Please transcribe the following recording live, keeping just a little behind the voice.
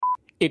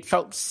it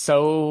felt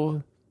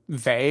so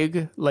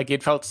vague. Like,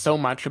 it felt so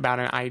much about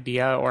an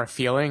idea or a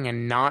feeling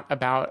and not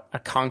about a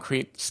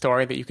concrete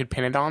story that you could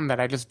pin it on, that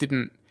I just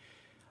didn't.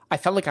 I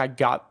felt like I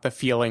got the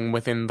feeling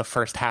within the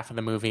first half of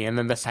the movie, and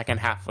then the second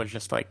half was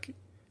just like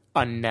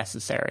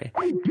unnecessary.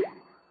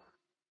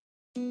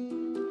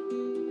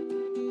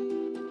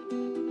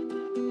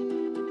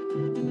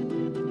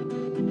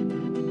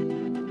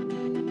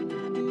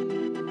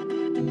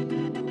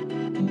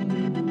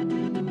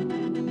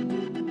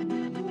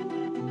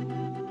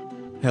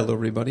 Hello,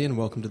 everybody, and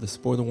welcome to the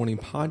Spoiler Warning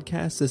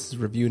Podcast. This is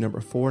review number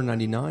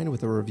 499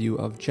 with a review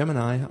of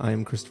Gemini. I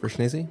am Christopher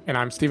Schnese. And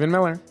I'm Stephen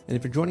Miller. And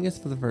if you're joining us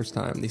for the first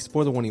time, the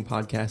Spoiler Warning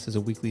Podcast is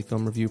a weekly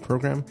film review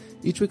program.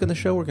 Each week on the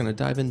show, we're going to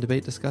dive in,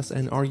 debate, discuss,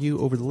 and argue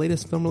over the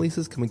latest film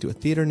releases coming to a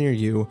theater near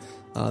you.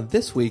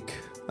 This week,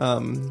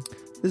 this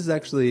is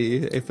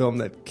actually a film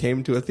that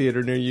came to a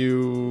theater near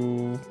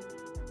you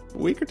a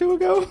week or two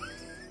ago.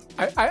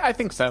 I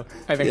think so.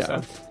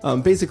 So.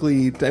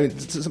 Basically, I mean,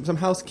 some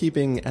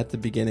housekeeping at the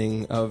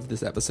beginning of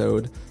this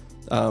episode.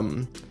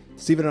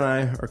 Stephen and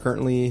I are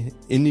currently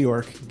in New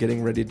York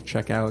getting ready to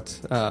check out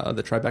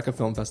the Tribeca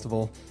Film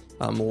Festival.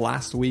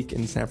 Last week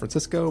in San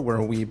Francisco,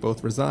 where we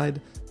both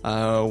reside,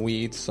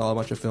 we saw a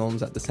bunch of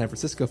films at the San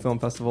Francisco Film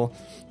Festival.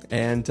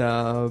 And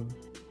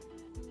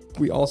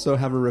we also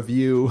have a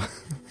review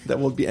that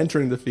will be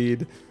entering the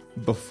feed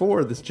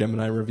before this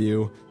Gemini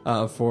review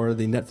for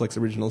the Netflix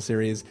original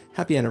series.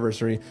 Happy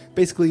anniversary.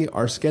 Basically,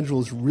 our schedule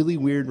is really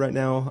weird right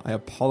now. I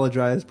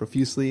apologize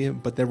profusely,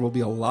 but there will be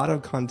a lot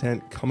of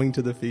content coming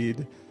to the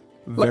feed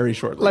very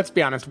shortly. Let's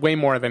be honest, way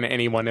more than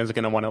anyone is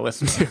going to want to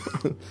listen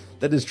to.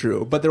 That is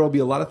true, but there will be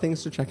a lot of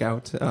things to check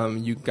out.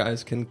 You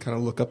guys can kind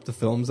of look up the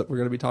films that we're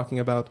going to be talking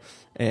about,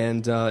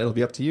 and it'll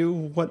be up to you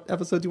what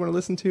episodes you want to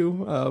listen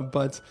to,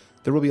 but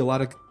there will be a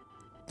lot of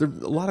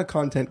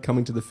content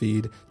coming to the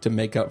feed to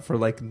make up for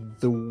like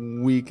the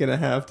week and a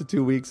half to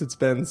 2 weeks it's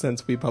been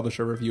since we published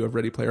a review of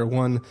Ready Player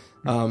One.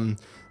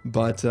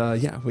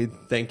 Yeah, we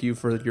thank you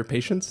for your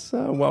patience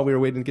while we were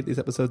waiting to get these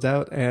episodes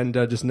out, and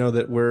just know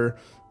that we're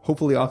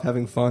hopefully off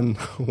having fun,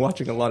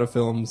 watching a lot of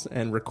films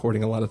and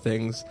recording a lot of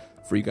things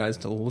for you guys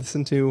to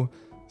listen to.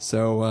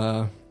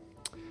 So,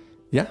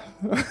 yeah.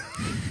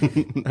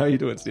 How are you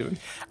doing, Steven?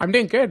 I'm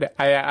doing good.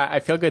 I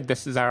feel good.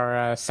 This is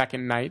our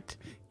second night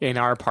in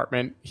our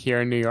apartment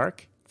here in New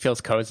York.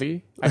 Feels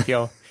cozy. I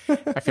feel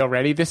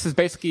ready. This is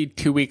basically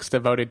 2 weeks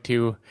devoted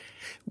to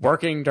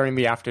working during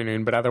the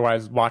afternoon, but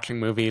otherwise watching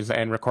movies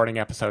and recording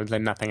episodes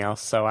and nothing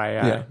else. So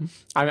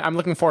I'm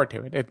looking forward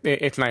to it.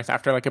 It's nice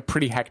after like a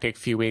pretty hectic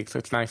few weeks.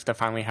 It's nice to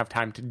finally have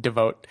time to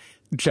devote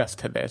just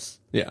to this.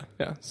 Yeah.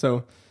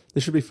 So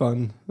this should be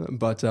fun,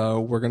 but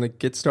we're going to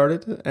get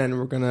started and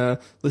we're going to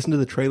listen to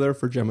the trailer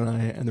for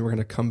Gemini, and then we're going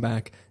to come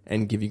back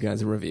and give you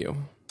guys a review.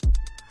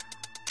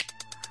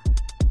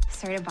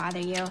 Sorry to bother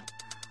you.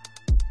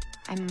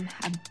 I'm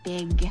a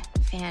big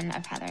fan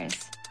of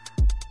Heather's.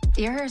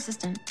 You're her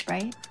assistant,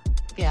 right?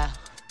 Yeah.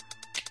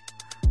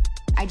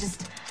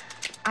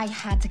 I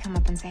had to come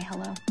up and say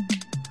hello.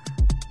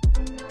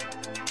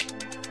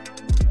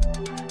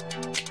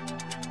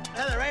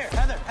 Heather, right here.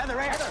 Heather,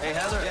 right here. Hey,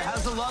 Heather. Yeah,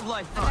 how's the love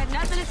life? I've had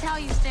nothing to tell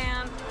you,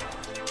 Stan.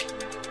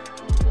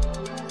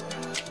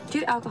 Do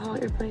you have alcohol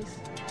at your place?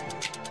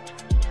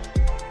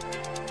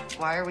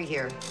 Why are we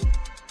here?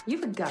 You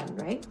have a gun,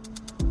 right?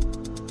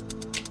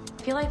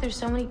 I feel like there's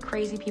so many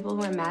crazy people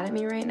who are mad at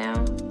me right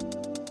now.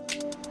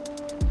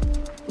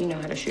 You know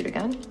how to shoot a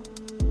gun?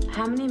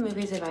 How many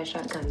movies have I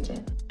shot guns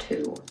in?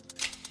 2.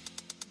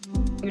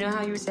 You know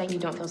how you were saying you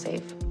don't feel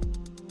safe?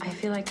 I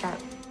feel like that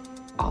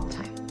all the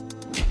time.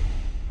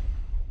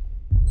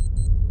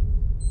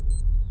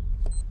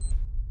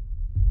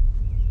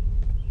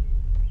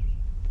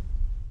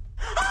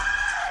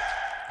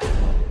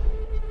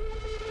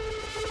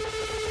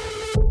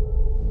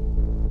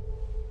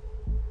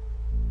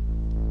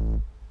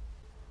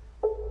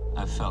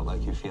 I felt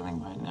like you're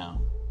feeling right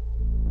now.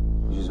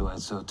 Which is why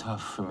it's so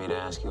tough for me to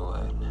ask you what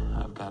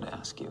I've got to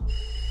ask you.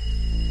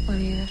 What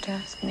do you have to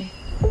ask me?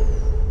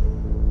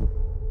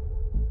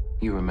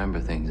 You remember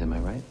things, am I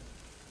right?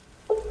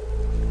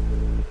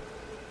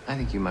 I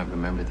think you might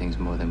remember things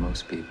more than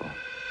most people.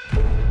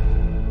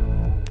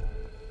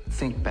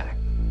 Think back.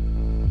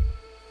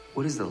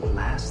 What is the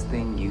last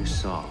thing you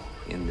saw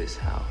in this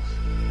house?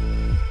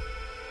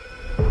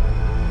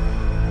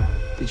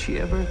 Did she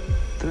ever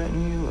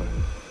threaten you, or?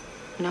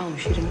 No,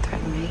 she didn't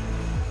threaten me.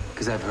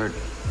 Because I've heard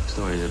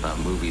stories about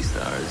movie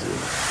stars who...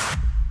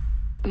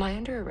 Am I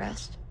under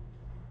arrest?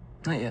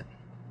 Not yet.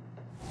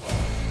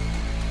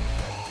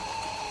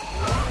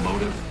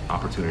 Motive,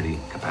 opportunity,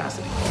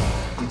 capacity.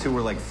 You two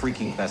were like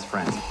freaking best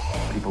friends.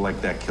 People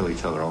like that kill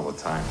each other all the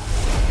time.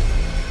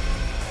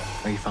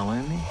 Are you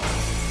following me?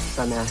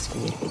 I'm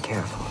asking you to be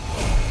careful.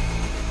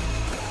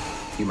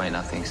 You might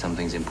not think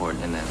something's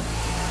important, and then...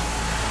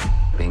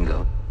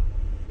 bingo.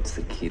 It's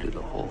the key to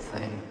the whole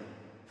thing.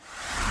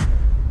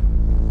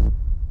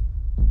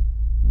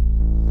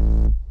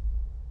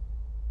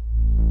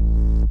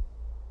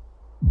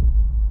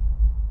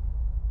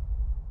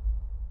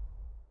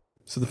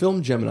 So the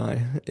film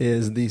Gemini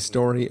is the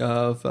story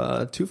of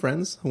two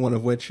friends, one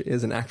of which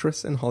is an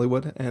actress in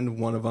Hollywood, and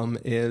one of them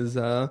is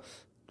her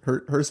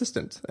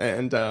assistant.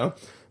 And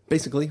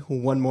basically,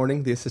 one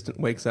morning, the assistant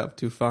wakes up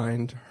to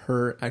find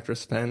her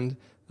actress friend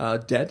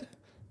dead,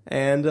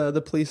 and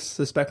the police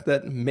suspect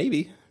that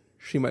maybe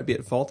she might be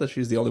at fault, as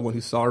she's the only one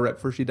who saw her right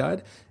before she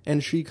died,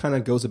 and she kind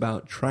of goes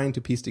about trying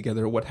to piece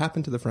together what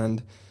happened to the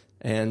friend,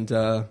 and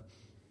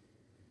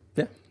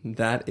yeah,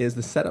 that is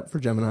the setup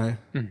for Gemini.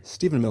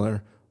 Stephen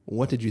Miller,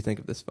 what did you think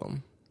of this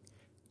film?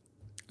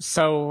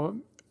 So,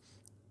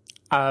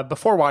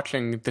 before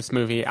watching this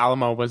movie,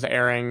 Alamo was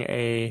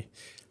airing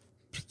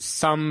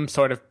some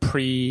sort of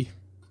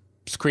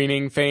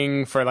pre-screening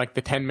thing for like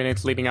the 10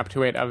 minutes leading up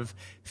to it of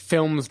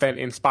films that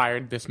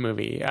inspired this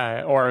movie,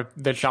 or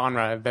the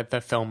genre that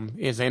the film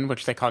is in,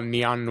 which they call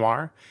neon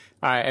noir.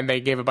 And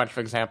they gave a bunch of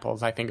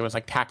examples. I think it was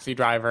like Taxi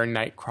Driver,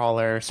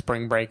 Nightcrawler,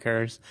 Spring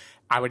Breakers.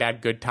 I would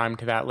add Good Time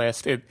to that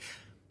list.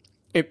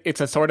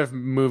 It's a sort of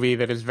movie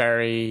that is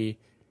very...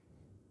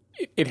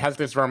 It has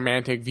this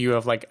romantic view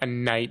of like a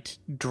night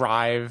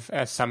drive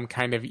as some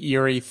kind of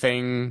eerie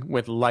thing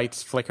with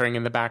lights flickering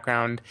in the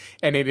background.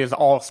 And it is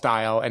all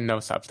style and no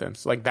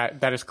substance. Like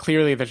that is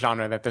clearly the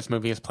genre that this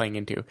movie is playing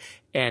into.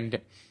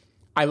 And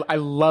I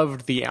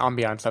loved the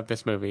ambiance of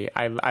this movie.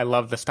 I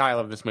love the style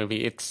of this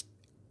movie.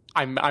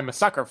 I'm a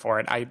sucker for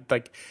it.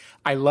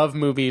 I love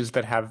movies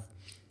that have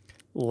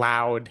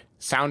loud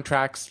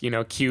soundtracks,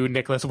 cue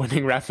Nicholas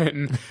Winding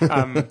Refn.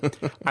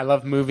 I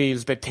love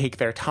movies that take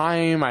their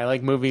time. I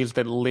like movies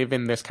that live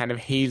in this kind of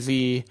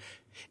hazy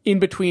in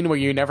between where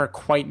you never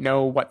quite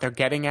know what they're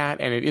getting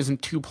at, and it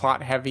isn't too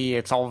plot heavy.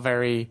 It's all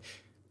very...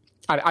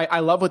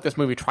 I love what this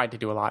movie tried to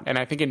do a lot, and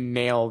I think it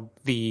nailed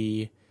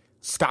the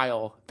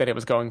style that it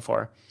was going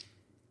for.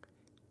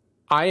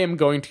 I am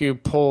going to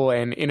pull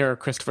an inner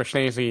Christopher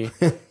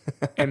Schnese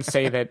and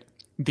say that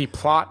the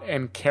plot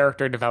and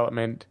character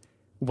development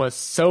was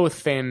so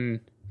thin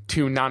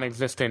to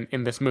non-existent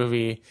in this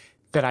movie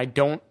that I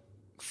don't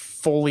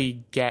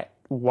fully get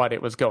what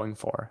it was going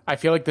for. I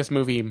feel like this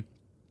movie,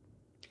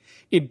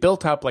 it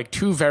built up like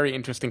two very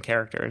interesting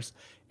characters,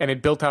 and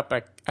it built up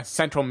a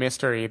central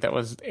mystery that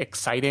was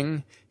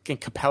exciting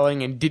and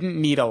compelling and didn't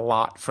need a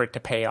lot for it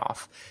to pay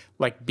off.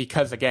 Like,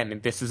 because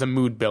again, this is a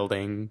mood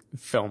building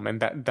film,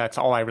 and that's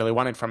all I really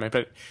wanted from it.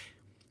 But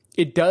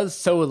it does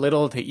so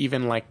little to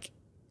even like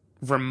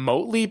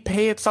remotely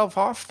pay itself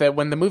off that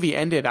when the movie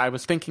ended, I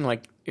was thinking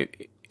like,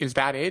 is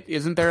that it?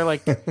 Isn't there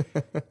like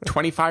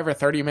 25 or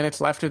 30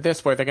 minutes left of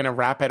this where they're going to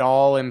wrap it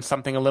all in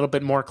something a little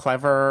bit more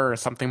clever or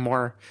something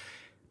more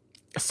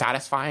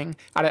satisfying?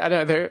 I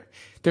don't know.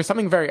 There's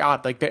something very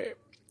odd. Like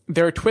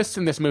there are twists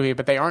in this movie,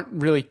 but they aren't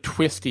really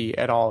twisty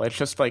at all. It's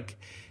just like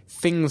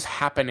things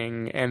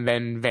happening and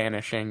then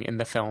vanishing in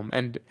the film.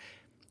 And,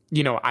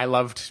 I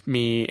loved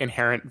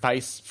Inherent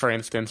Vice, for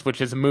instance,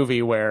 which is a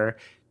movie where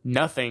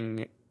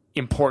nothing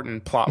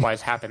important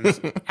plot-wise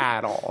happens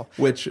at all.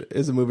 Which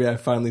is a movie I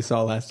finally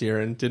saw last year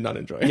and did not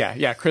enjoy.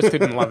 Yeah, Chris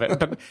didn't love it,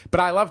 but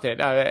I loved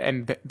it.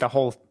 And the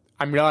whole...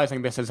 I'm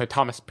realizing this is a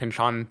Thomas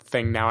Pynchon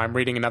thing now. I'm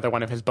reading another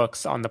one of his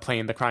books, On the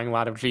Plane, The Crying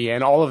Lot of G,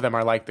 and all of them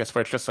are like this,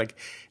 where it's just like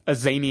a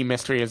zany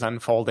mystery is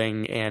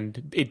unfolding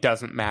and it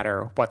doesn't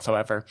matter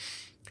whatsoever.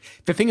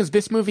 The thing is,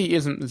 this movie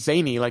isn't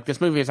zany. Like, this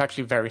movie is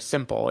actually very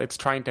simple. It's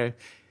trying to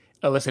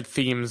elicit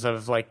themes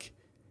of like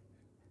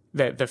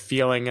the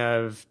feeling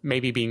of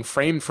maybe being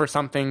framed for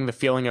something, the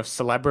feeling of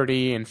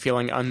celebrity and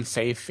feeling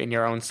unsafe in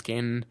your own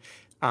skin.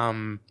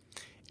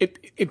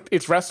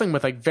 It's wrestling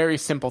with like very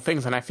simple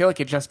things, and I feel like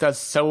it just does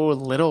so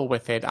little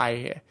with it.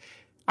 I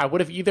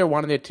would have either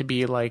wanted it to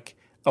be like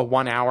a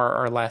 1 hour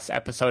or less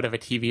episode of a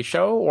TV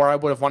show, or I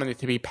would have wanted it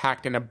to be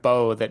packed in a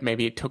bow that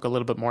maybe it took a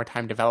little bit more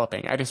time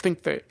developing. I just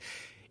think that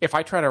if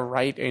I try to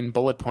write in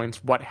bullet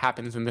points what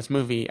happens in this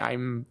movie,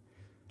 I'm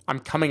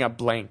coming up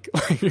blank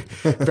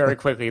very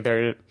quickly.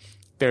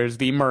 There's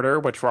the murder,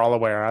 which we're all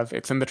aware of.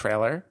 It's in the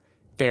trailer.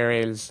 There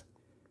is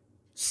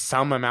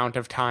some amount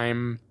of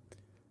time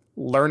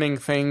learning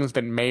things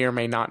that may or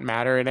may not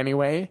matter in any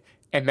way.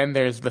 And then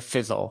there's the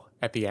fizzle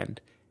at the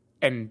end.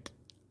 And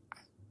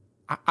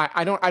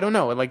I don't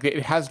know. Like,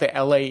 it has the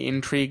LA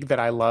intrigue that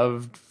I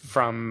loved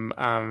from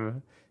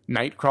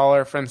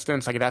Nightcrawler, for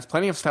instance. Like, it has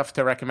plenty of stuff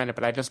to recommend it,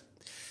 but I just...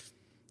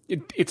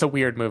 It's a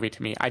weird movie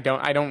to me. I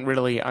don't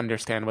really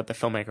understand what the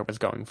filmmaker was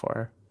going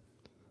for.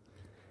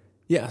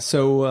 Yeah,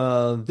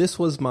 so this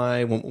was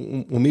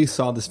when we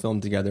saw this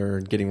film together,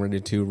 getting ready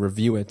to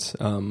review it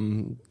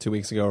 2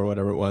 weeks ago or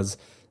whatever it was.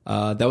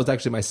 That was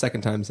actually my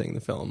second time seeing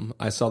the film.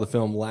 I saw the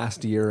film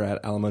last year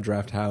at Alamo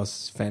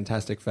Drafthouse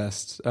Fantastic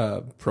Fest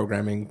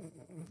programming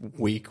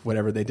week,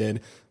 whatever they did.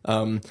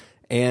 I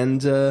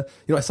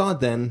saw it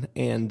then,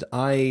 and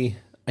I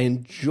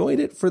enjoyed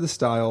it for the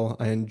style.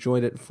 I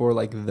enjoyed it for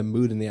like the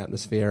mood and the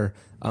atmosphere.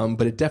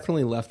 But it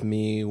definitely left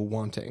me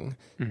wanting.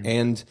 Mm-hmm.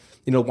 And,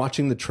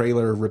 watching the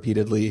trailer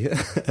repeatedly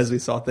as we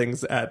saw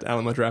things at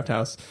Alamo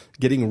Drafthouse,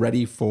 getting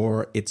ready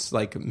for its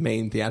like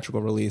main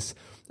theatrical release,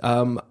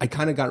 I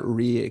kind of got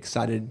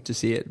excited to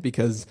see it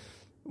because,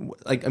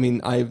 like, I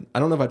mean, I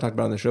don't know if I talked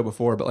about it on the show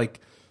before, but like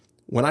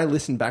when I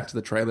listen back to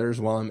the trailers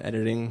while I'm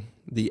editing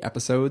the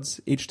episodes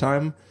each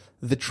time,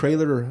 the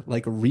trailer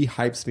like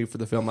rehypes me for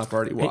the film I've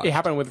already watched. It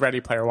happened with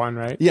Ready Player One,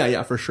 right?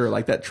 Yeah, for sure.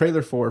 Like that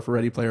trailer for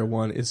Ready Player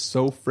One is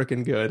so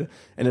freaking good.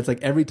 And it's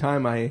like every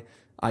time I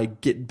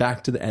get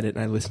back to the edit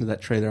and I listen to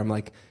that trailer, I'm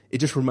like, it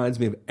just reminds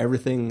me of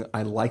everything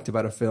I liked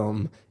about a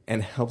film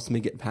and helps me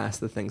get past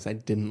the things I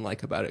didn't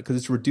like about it, because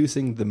it's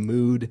reducing the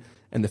mood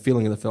and the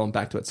feeling of the film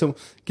back to it. So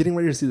getting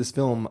ready to see this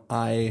film,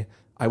 I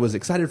was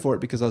excited for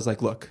it because I was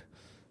like, look,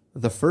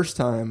 the first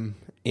time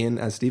in,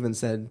 as Steven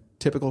said,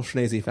 typical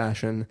Schnese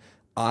fashion,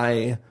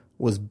 I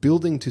was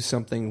building to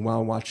something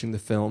while watching the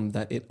film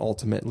that it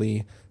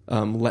ultimately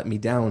let me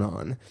down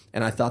on.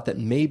 And I thought that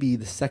maybe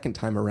the second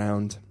time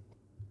around,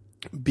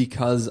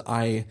 because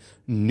I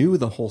knew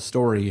the whole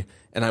story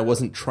and I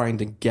wasn't trying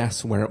to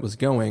guess where it was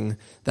going,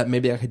 that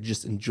maybe I could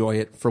just enjoy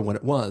it for what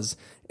it was.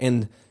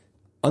 And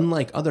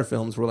unlike other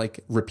films where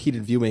like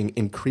repeated viewing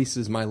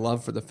increases my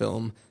love for the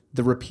film,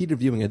 the repeated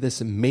viewing of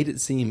this made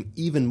it seem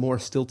even more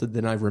stilted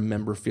than I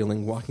remember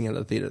feeling walking out of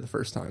the theater the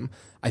first time.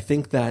 I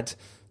think that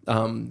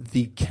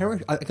the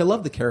character, I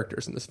love the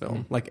characters in this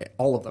film, like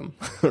all of them,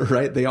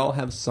 right? They all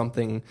have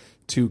something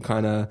to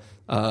kind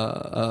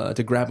of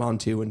to grab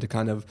onto and to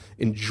kind of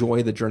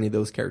enjoy the journey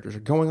those characters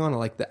are going on. I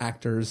like the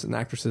actors and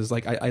actresses.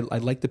 Like I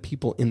like the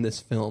people in this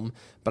film,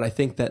 but I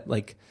think that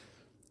like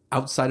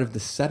outside of the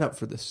setup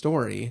for the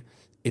story,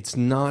 it's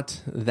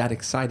not that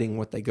exciting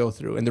what they go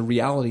through, and the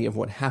reality of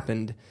what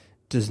happened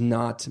does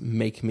not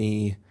make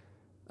me.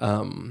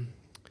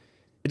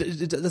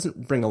 It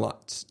doesn't bring a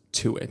lot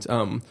to it.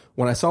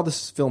 When I saw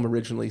this film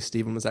originally,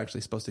 Steven was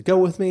actually supposed to go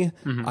with me.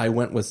 Mm-hmm. I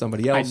went with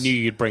somebody else. I knew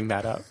you'd bring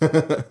that up.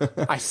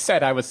 I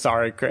said I was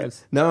sorry,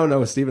 Chris.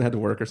 No, Steven had to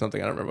work or something.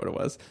 I don't remember what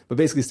it was. But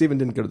basically, Steven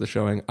didn't go to the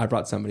showing. I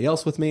brought somebody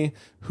else with me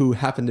who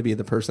happened to be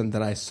the person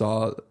that I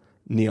saw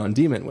Neon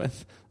Demon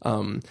with.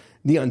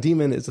 Neon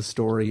Demon is a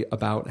story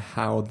about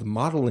how the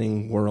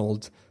modeling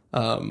world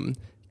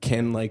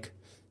can like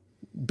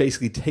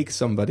basically take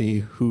somebody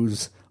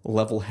who's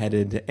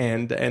level-headed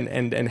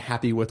and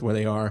happy with where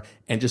they are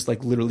and just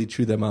like literally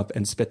chew them up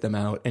and spit them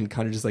out and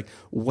kind of just like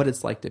what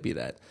it's like to be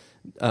that.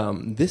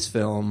 This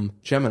film,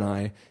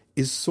 Gemini,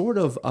 is sort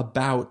of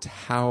about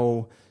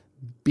how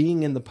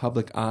being in the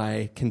public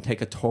eye can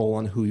take a toll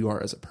on who you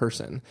are as a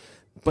person.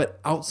 But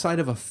outside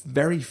of a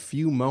very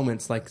few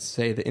moments, like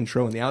say the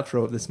intro and the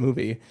outro of this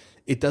movie,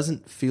 it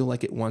doesn't feel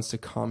like it wants to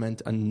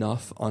comment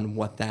enough on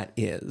what that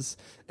is.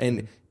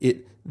 And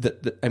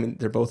I mean,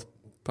 they're both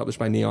published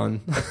by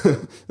Neon.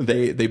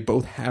 They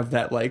both have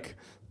that like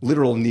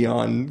literal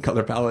neon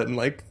color palette and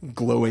like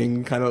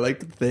glowing kind of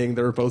like thing.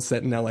 They were both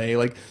set in LA.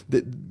 Like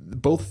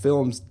both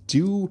films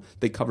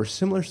they cover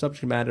similar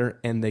subject matter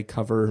and they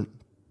cover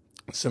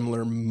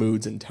similar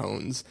moods and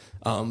tones.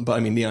 But I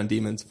mean, Neon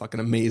Demon's a fucking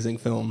amazing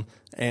film,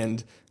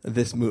 and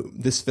this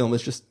film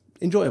is just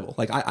enjoyable.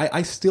 Like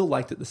I still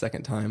liked it the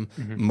second time,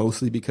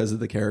 mostly because of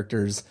the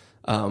characters.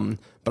 But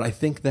I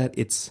think that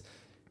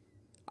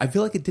I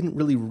feel like it didn't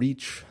really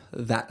reach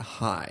that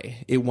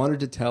high. It wanted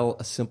to tell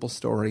a simple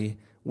story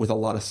with a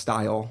lot of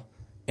style,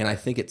 and I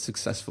think it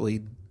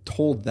successfully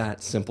told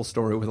that simple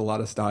story with a lot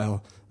of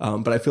style.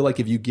 But I feel like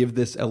if you give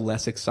this a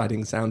less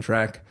exciting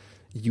soundtrack,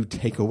 you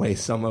take away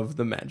some of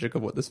the magic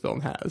of what this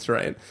film has,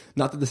 right?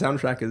 Not that the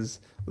soundtrack is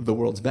the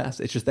world's best.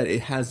 It's just that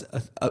it has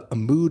a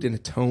mood and a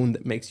tone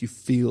that makes you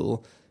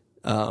feel...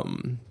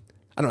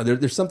 I don't know.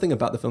 There's something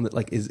about the film that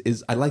like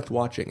is I liked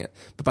watching it,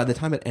 but by the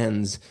time it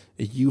ends,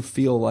 you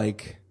feel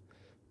like,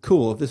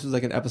 cool. If this was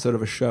like an episode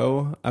of a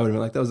show, I would have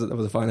been like, that was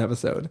a fine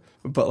episode.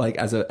 But like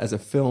as a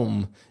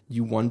film,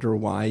 you wonder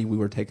why we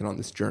were taken on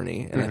this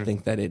journey, and I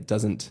think that it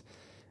doesn't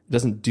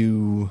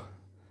do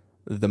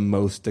the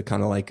most to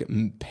kind of like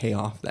pay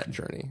off that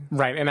journey.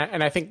 Right,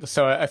 and I think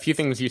so. A few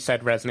things you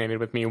said resonated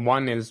with me.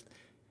 One is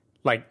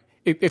like.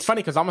 It's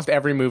funny because almost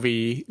every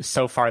movie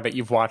so far that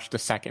you've watched a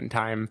second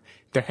time,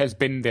 there has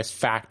been this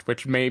fact,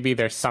 which maybe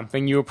there's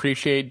something you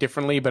appreciate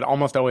differently, but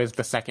almost always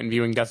the second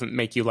viewing doesn't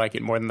make you like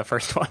it more than the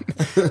first one.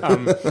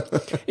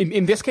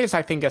 In this case,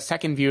 I think a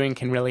second viewing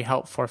can really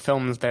help for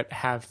films that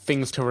have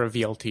things to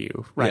reveal to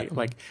you, right? Yeah.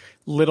 Like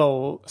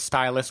little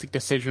stylistic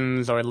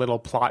decisions or little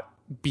plot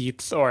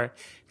beats or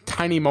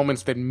tiny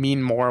moments that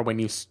mean more when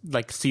you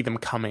like see them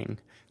coming.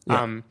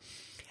 Yeah.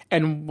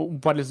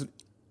 And what is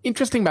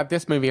interesting about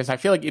this movie is I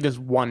feel like it is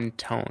one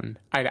tone.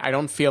 I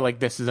don't feel like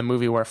this is a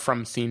movie where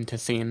from scene to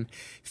scene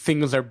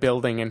things are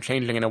building and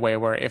changing in a way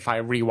where if I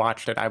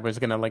rewatched it, I was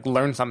going to like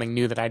learn something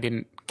new that I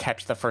didn't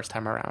catch the first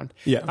time around.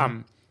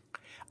 Yeah.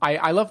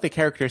 I love the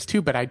characters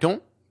too, but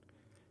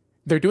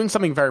they're doing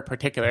something very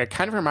particular. It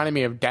kind of reminded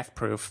me of Death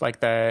Proof, like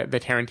the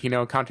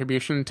Tarantino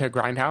contribution to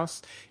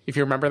Grindhouse, if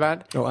you remember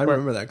that. Oh, I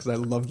remember that because I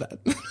love that.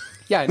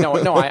 Yeah, no,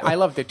 I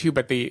loved it too,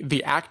 but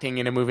the acting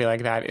in a movie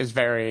like that is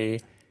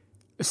very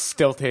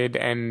stilted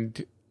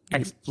and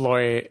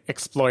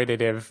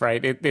exploitative,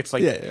 right? It's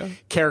like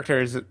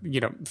characters,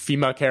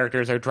 female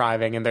characters are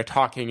driving and they're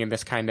talking in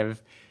this kind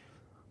of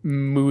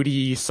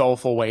moody,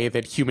 soulful way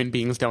that human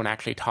beings don't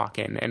actually talk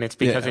in, and it's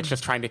because it's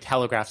just trying to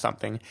telegraph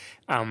something.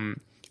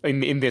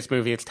 in this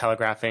movie, it's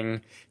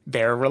telegraphing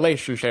their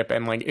relationship,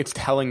 and like it's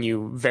telling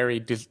you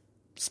very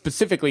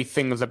specifically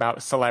things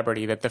about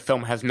celebrity that the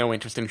film has no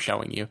interest in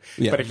showing you.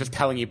 Yeah. But it's just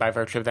telling you by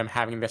virtue of them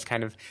having this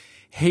kind of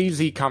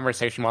hazy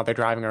conversation while they're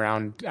driving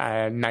around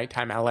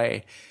nighttime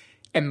LA.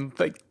 And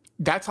like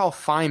that's all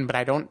fine, but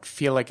I don't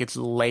feel like it's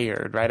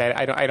layered, right?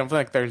 I don't feel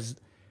like there's...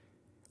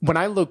 When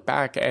I look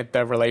back at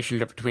the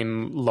relationship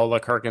between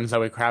Lola Kirk and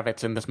Zoe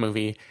Kravitz in this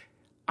movie,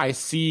 I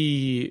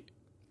see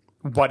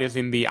what is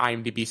in the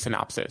IMDb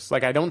synopsis.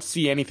 Like, I don't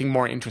see anything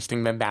more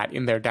interesting than that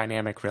in their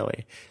dynamic,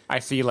 really. I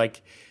see,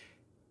 like,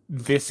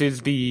 this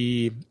is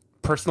the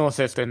personal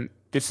assistant.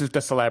 This is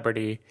the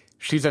celebrity.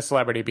 She's a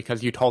celebrity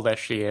because you told us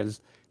she is.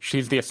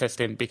 She's the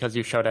assistant because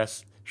you showed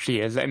us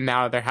she is. And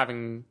now they're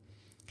having...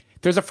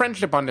 There's a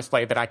friendship on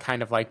display that I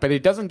kind of like, but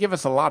it doesn't give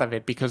us a lot of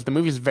it because the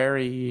movie's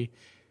very...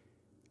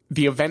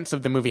 The events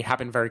of the movie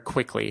happen very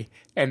quickly,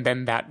 and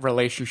then that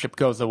relationship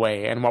goes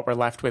away, and what we're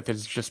left with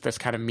is just this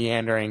kind of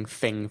meandering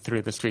thing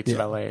through the streets of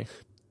LA.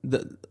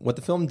 What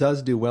the film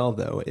does do well,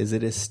 though, is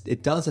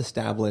it does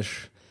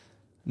establish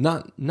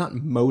not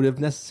motive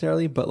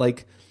necessarily, but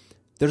like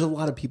there's a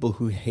lot of people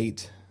who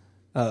hate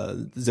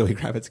Zoe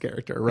Kravitz's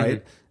character,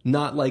 right? Mm-hmm.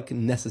 Not like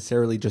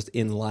necessarily just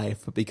in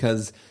life, but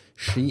because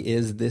she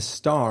is this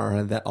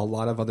star that a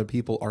lot of other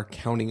people are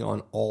counting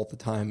on all the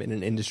time in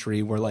an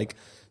industry where like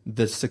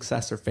the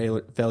success or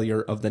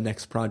failure of the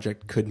next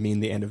project could mean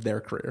the end of their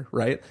career,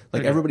 right?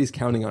 Like everybody's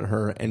counting on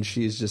her, and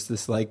she's just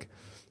this like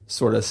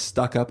sort of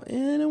stuck up, I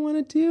don't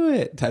want to do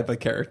it type of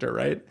character,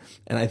 right?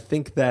 And I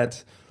think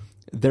that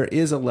there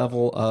is a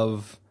level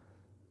of,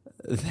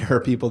 there are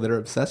people that are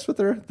obsessed with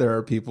her, there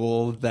are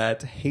people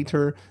that hate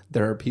her,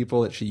 there are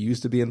people that she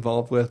used to be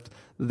involved with.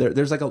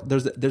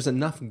 There's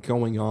enough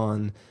going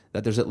on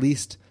that there's at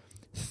least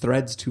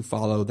threads to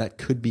follow that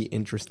could be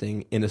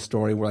interesting in a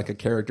story where like a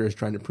character is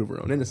trying to prove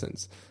her own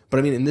innocence. But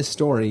I mean, in this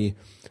story,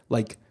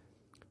 like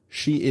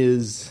she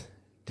is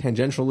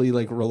tangentially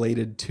like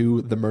related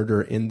to the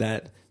murder in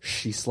that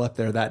she slept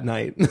there that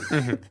night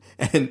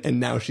and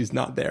now she's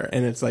not there.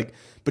 And it's like,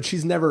 but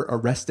she's never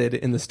arrested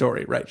in the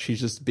story, right? She's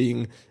just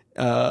being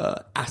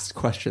asked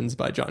questions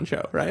by John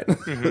Cho, right?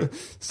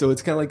 So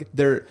it's kind of like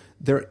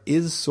there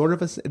is sort of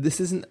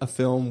this isn't a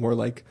film where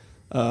like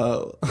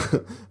Liam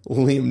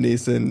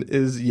Neeson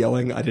is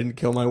yelling, I didn't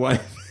kill my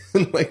wife,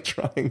 and like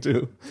trying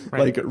to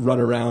like run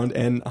around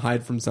and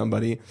hide from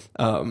somebody.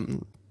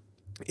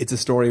 It's a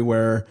story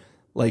where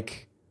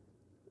like,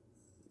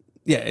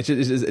 it's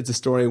a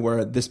story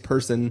where this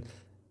person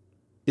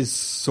is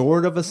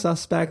sort of a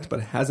suspect, but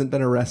hasn't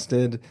been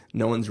arrested.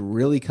 No one's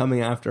really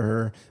coming after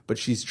her, but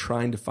she's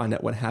trying to find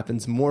out what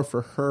happens more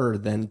for her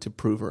than to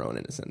prove her own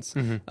innocence.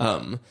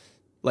 Well,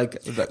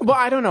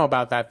 I don't know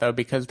about that though,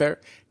 because there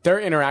are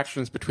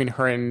interactions between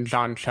her and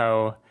John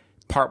Cho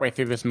partway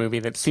through this movie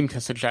that seem to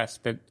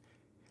suggest that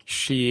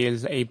she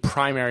is a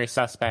primary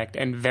suspect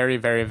and very,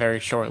 very, very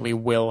shortly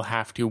will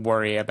have to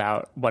worry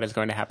about what is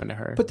going to happen to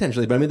her.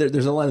 Potentially, but I mean,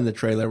 there's a line in the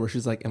trailer where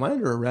she's like, am I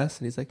under arrest?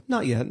 And he's like,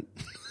 not yet.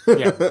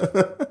 Yeah.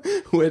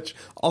 Which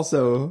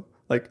also,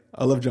 like,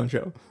 I love John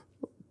Cho,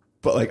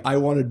 but like I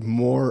wanted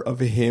more of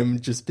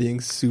him just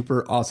being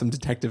super awesome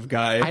detective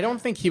guy. I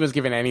don't think he was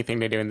given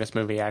anything to do in this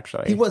movie,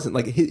 actually. He wasn't.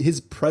 Like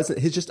his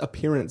just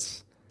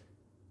appearance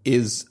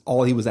is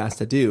all he was asked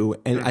to do,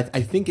 and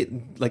I think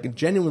it, like,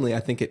 genuinely, I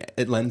think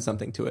it lends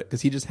something to it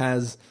because he just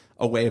has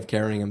a way of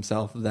carrying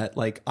himself that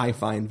like I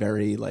find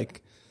very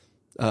like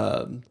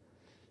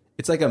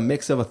it's like a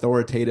mix of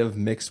authoritative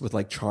mixed with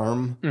like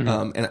charm.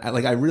 And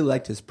I really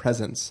liked his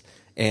presence,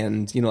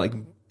 and you know, like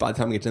by the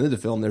time we get to the end of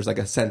the film, there's like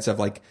a sense of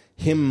like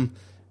him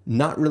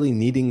not really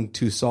needing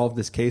to solve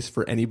this case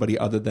for anybody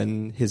other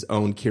than his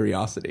own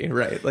curiosity,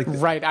 right? Like,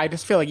 right. I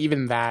just feel like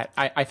even that,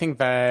 I think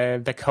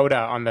the coda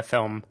on the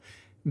film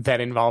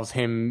that involves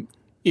him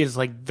is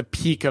like the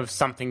peak of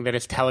something that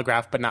is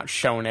telegraphed but not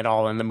shown at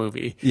all in the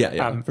movie.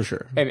 Yeah, for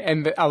sure.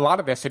 And a lot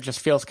of this, it just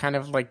feels kind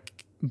of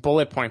like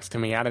bullet points to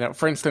me. I don't know.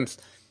 For instance,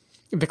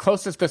 the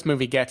closest this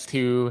movie gets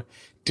to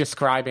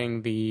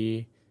describing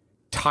the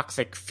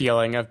toxic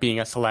feeling of being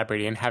a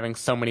celebrity and having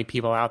so many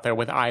people out there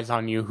with eyes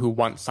on you who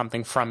want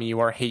something from you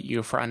or hate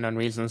you for unknown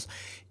reasons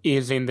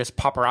is in this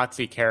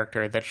paparazzi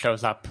character that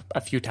shows up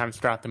a few times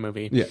throughout the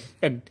movie. Yeah.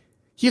 And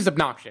he's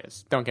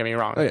obnoxious, don't get me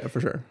wrong. Oh yeah,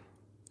 for sure.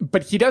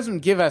 But he doesn't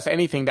give us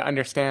anything to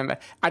understand.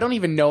 I don't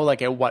even know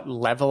like at what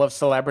level of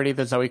celebrity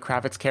the Zoe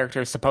Kravitz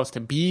character is supposed to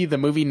be. The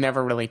movie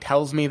never really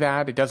tells me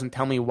that. It doesn't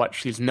tell me what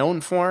she's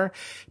known for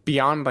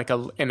beyond like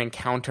an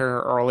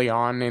encounter early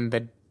on in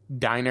the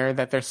diner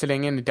that they're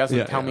sitting in. It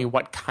doesn't tell me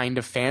what kind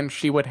of fans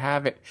she would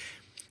have.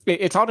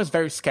 It's all just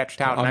very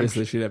sketched out.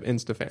 Obviously, she'd have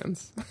Insta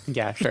fans.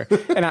 Yeah, sure.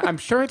 And I'm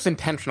sure it's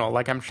intentional.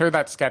 Like, I'm sure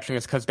that sketching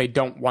is because they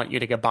don't want you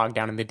to get bogged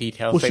down in the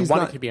details. Well, they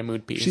want it to be a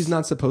mood piece. She's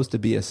not supposed to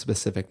be a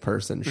specific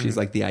person. She's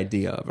like the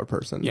idea of a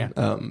person. Yeah.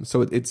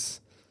 So it's,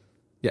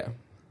 yeah.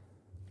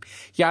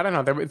 Yeah, I don't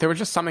know. There was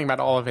just something about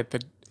all of it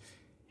that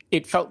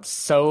it felt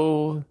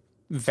so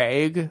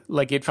vague.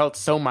 Like, it felt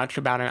so much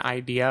about an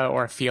idea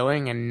or a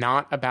feeling and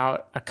not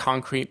about a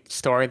concrete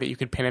story that you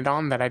could pin it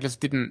on that I just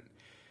didn't.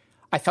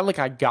 I felt like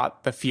I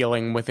got the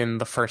feeling within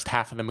the first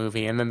half of the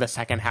movie, and then the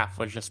second half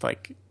was just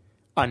like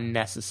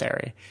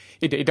unnecessary.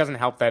 It doesn't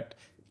help that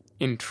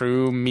in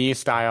true me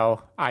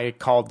style, I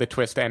called the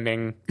twist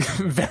ending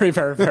very,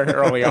 very, very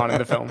early on in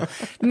the film.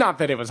 Not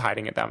that it was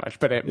hiding it that much,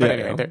 but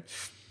anyway,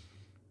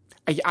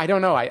 I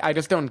don't know. I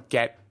just don't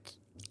get.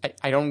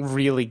 I don't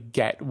really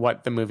get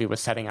what the movie was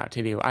setting out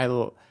to do.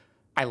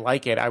 I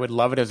like it. I would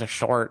love it as a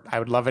short. I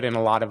would love it in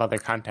a lot of other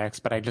contexts,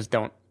 but I just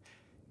don't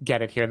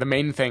get it here. The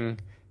main thing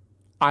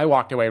I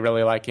walked away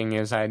really liking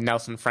is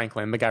Nelson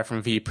Franklin, the guy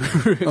from Veep,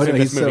 who's in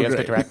this movie as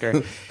the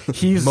director.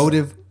 He's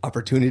motive,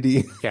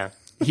 opportunity. Yeah.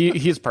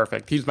 He's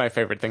perfect. He's my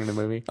favorite thing in the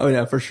movie. Oh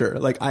yeah, for sure.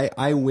 Like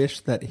I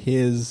wish that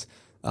his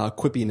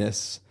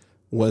quippiness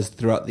was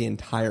throughout the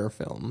entire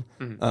film.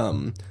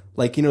 Mm-hmm.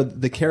 Like, you know,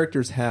 the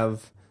characters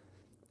have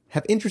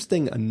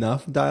interesting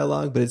enough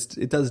dialogue, but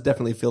it does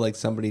definitely feel like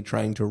somebody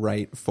trying to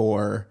write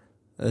for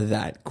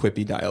that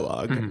quippy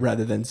dialogue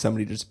rather than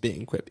somebody just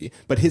being quippy.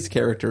 But his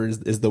character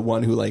is the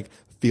one who like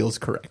feels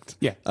correct.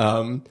 Yeah.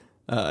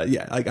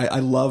 Yeah. Like I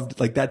loved,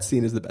 like, that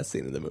scene is the best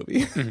scene in the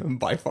movie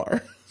by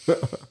far.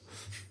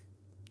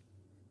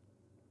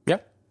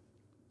 Yep.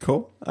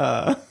 Cool.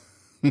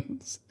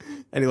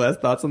 Any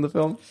last thoughts on the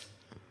film?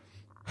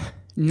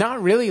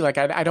 Not really. Like,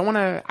 I don't want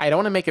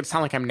to make it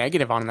sound like I'm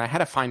negative on it. I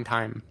had a fine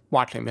time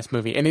watching this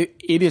movie, and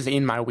it is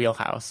in my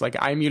wheelhouse. Like,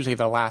 I'm usually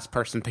the last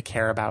person to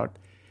care about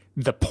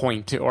the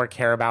point or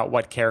care about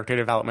what character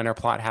development or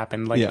plot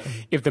happened. Like,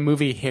 if the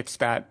movie hits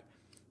that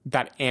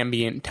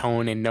ambient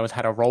tone and knows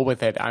how to roll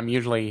with it, I'm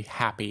usually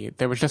happy.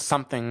 There was just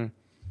something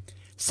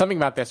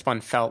about this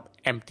one felt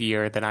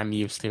emptier than I'm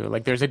used to.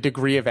 Like, there's a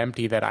degree of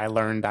empty that I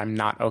learned I'm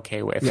not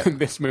okay with in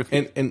this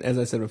movie. And as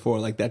I said before,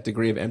 like, that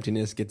degree of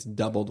emptiness gets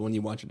doubled when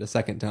you watch it a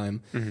second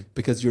time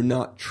because you're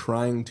not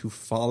trying to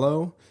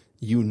follow.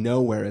 You know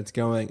where it's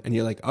going, and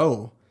you're like,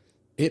 oh,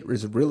 it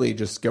was really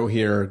just go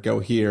here,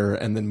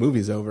 and then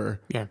movie's over.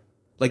 Yeah.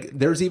 Like,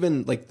 there's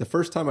even, like, the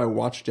first time I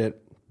watched it,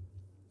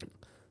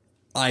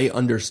 I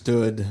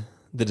understood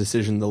the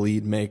decision the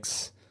lead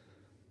makes,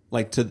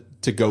 like, to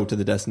go to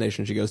the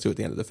destination she goes to at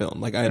the end of the film.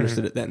 Like, I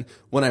understood it then.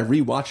 When I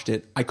rewatched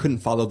it, I couldn't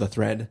follow the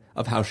thread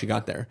of how she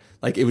got there.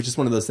 Like, it was just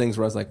one of those things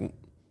where I was like,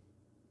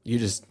 you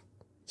just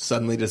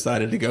suddenly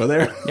decided to go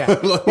there? Yeah.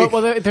 Like,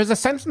 well, there's a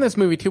sense in this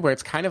movie, too, where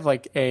it's kind of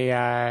like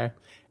a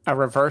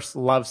reverse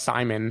Love,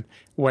 Simon,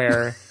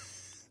 where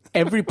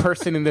every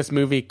person in this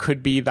movie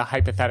could be the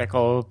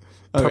hypothetical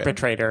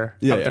perpetrator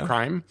of the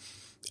crime.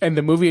 And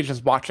the movie is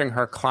just watching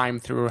her climb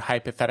through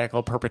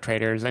hypothetical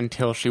perpetrators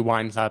until she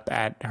winds up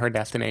at her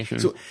destination.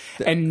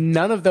 And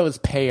none of those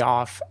pay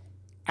off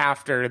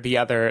after the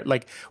other.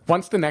 Like,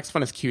 once the next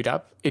one is queued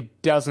up,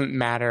 it doesn't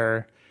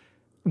matter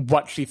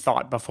what she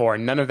thought before.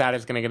 None of that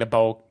is going to get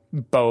a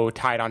bow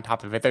tied on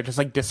top of it. They're just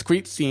like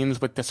discrete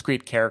scenes with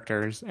discrete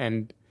characters.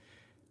 And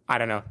I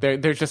don't know.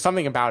 There's just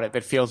something about it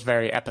that feels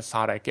very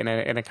episodic in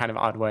a kind of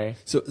odd way.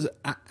 So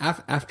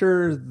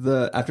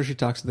after she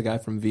talks to the guy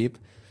from Veep,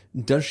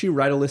 does she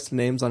write a list of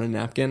names on a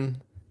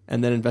napkin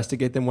and then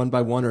investigate them one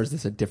by one, or is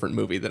this a different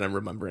movie that I'm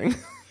remembering?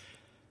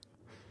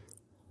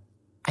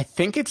 I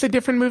think it's a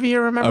different movie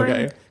you're remembering.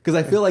 Okay, because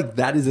I feel like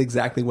that is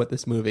exactly what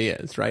this movie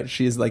is, right?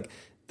 She is like,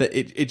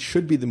 it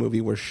should be the movie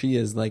where she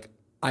is like,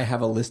 I have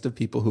a list of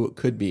people who it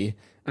could be,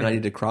 and I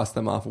need to cross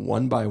them off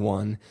one by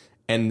one.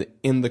 And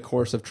in the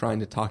course of trying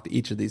to talk to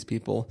each of these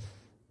people,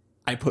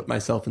 I put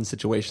myself in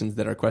situations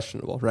that are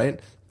questionable, right?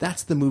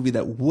 That's the movie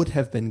that would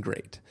have been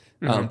great.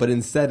 But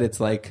instead it's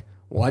like,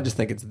 well, I just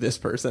think it's this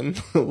person.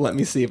 Let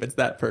me see if it's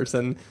that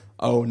person.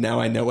 Oh,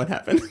 now I know what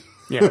happened.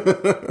 Yeah.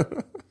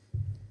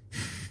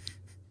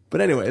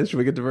 But anyways, should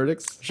we get to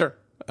verdicts? Sure.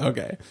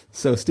 Okay.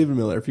 So, Stephen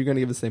Miller, if you're going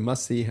to give us a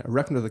must-see, a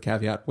recommend with a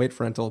caveat, wait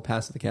for rental,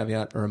 pass with a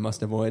caveat, or a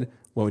must-avoid,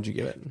 what would you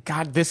give it?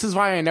 God, this is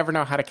why I never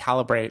know how to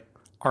calibrate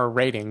our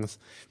ratings,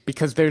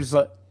 because there's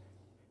like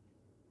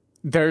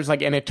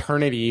an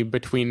eternity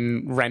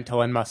between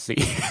rental and must-see.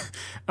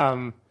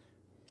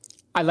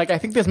 I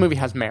think this movie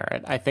has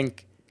merit. I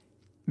think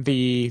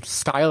the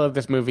style of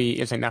this movie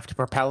is enough to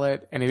propel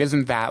it, and it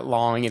isn't that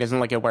long. It isn't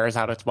like it wears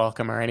out its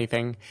welcome or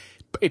anything.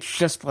 But it's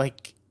just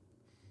like,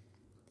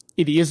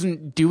 it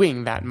isn't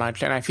doing that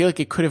much, and I feel like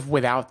it could have,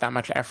 without that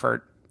much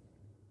effort,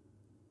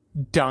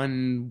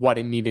 done what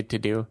it needed to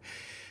do.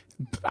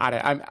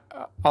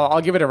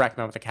 I'll give it a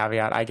recommend with a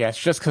caveat, I guess,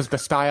 just because the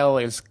style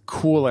is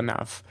cool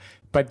enough.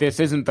 But this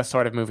isn't the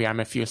sort of movie I'm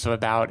effusive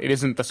about. It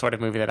isn't the sort of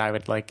movie that I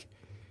would like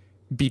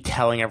be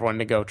telling everyone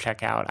to go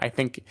check out. I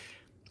think,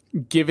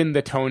 given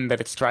the tone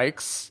that it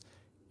strikes,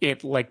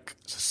 it like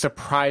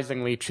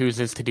surprisingly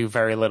chooses to do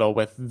very little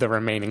with the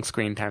remaining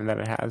screen time that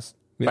it has.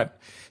 Yeah.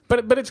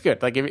 But it's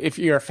good. Like, if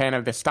you're a fan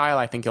of this style,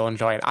 I think you'll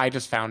enjoy it. I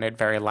just found it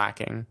very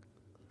lacking.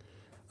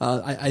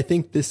 I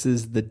think this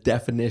is the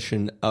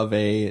definition of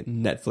a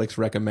Netflix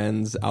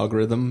recommends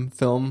algorithm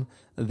film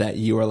that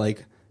you are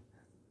like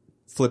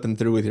flipping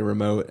through with your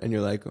remote and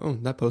you're like, oh,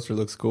 that poster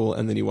looks cool.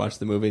 And then you watch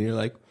the movie and you're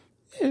like,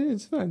 yeah,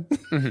 it's fine.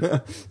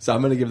 So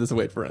I'm going to give this a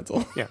wait for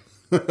rental. Yeah.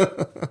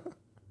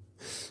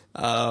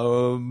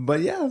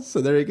 But yeah,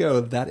 so there you go.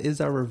 That is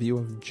our review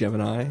of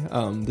Gemini.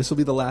 This will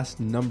be the last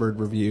numbered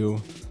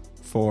review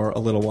for a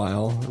little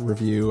while.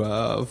 Review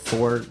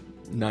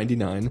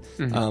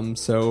 499.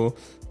 So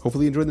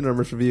hopefully you enjoyed the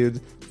numbers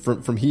reviewed.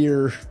 From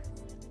here,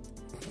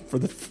 for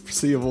the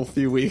foreseeable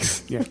few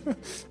weeks,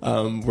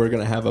 we're going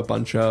to have a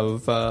bunch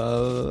of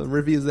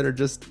reviews that are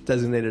just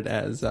designated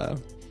as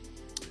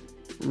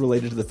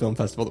related to the film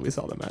festival that we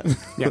saw them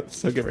at.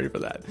 So get ready for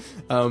that.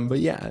 But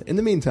yeah, in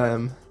the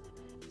meantime,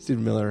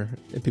 Stephen Miller,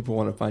 if people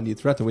want to find you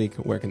throughout the week,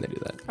 where can they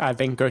do that?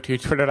 They can go to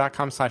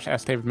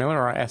twitter.com/sdavidmiller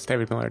or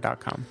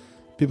sdavidmiller.com.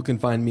 People can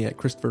find me at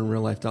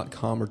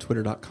ChristopherInRealLife.com or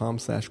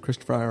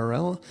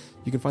Twitter.com/ChristopherIRL.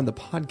 You can find the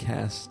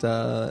podcast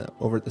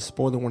over at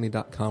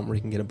thespoilerwarning.com, where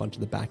you can get a bunch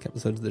of the back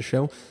episodes of the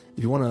show.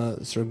 If you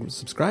want to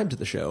subscribe to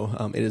the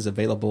show, it is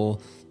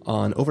available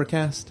on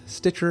Overcast,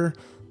 Stitcher,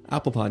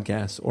 Apple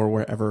Podcasts, or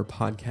wherever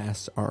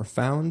podcasts are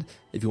found.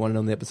 If you want to know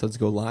when the episodes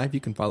go live, you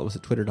can follow us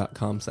at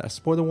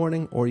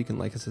twitter.com/spoilerwarning, or you can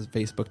like us at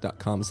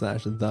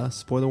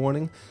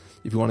facebook.com/thespoilerwarning.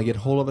 If you want to get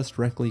hold of us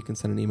directly, you can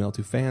send an email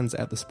to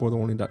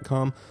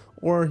fans@thespoilerwarning.com,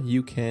 or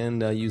you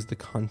can use the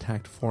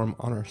contact form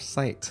on our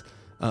site.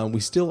 We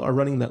still are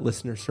running that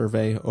listener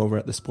survey over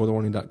at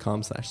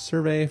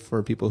thespoilerwarning.com/survey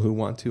for people who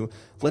want to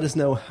let us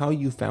know how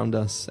you found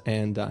us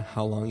and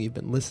how long you've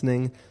been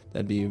listening.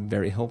 That'd be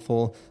very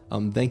helpful.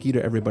 Thank you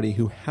to everybody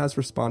who has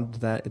responded to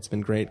that. It's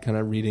been great kind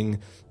of reading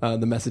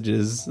the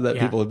messages that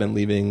people have been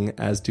leaving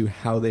as to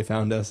how they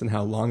found us and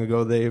how long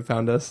ago they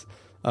found us.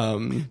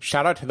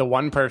 Shout out to the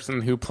one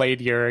person who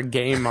played your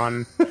game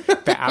on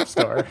the App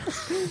Store.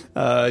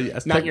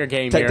 Yes, not your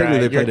game,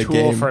 your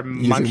tool for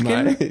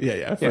Munchkin.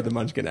 For the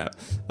Munchkin app.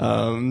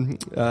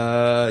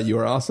 You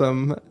are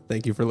awesome.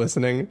 Thank you for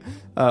listening.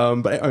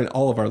 But I mean,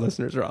 all of our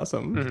listeners are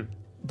awesome. Mm-hmm.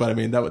 But I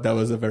mean, that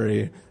was a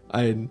very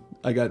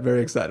I got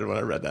very excited when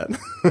I read that.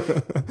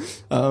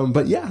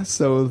 But yeah,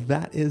 so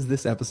that is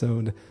this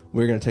episode.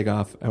 We're gonna take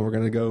off and we're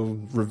gonna go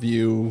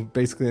review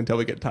basically until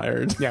we get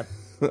tired. Yep.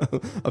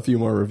 A few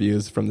more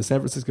reviews from the San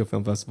Francisco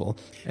Film Festival.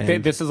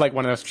 And this is like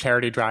one of those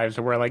charity drives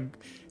where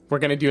we're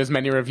going to do as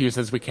many reviews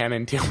as we can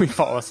until we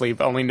fall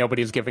asleep. Only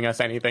nobody's giving us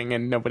anything,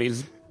 and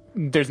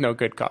there's no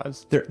good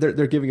cause.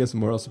 They're giving us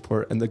moral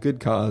support, and the good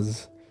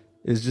cause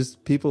is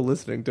just people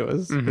listening to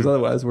us, because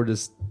otherwise we're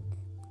just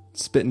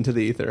spitting to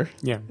the ether.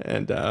 Yeah.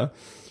 And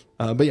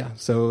but yeah,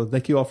 so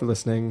thank you all for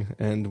listening,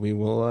 and we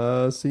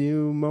will see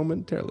you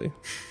momentarily.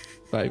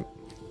 Bye.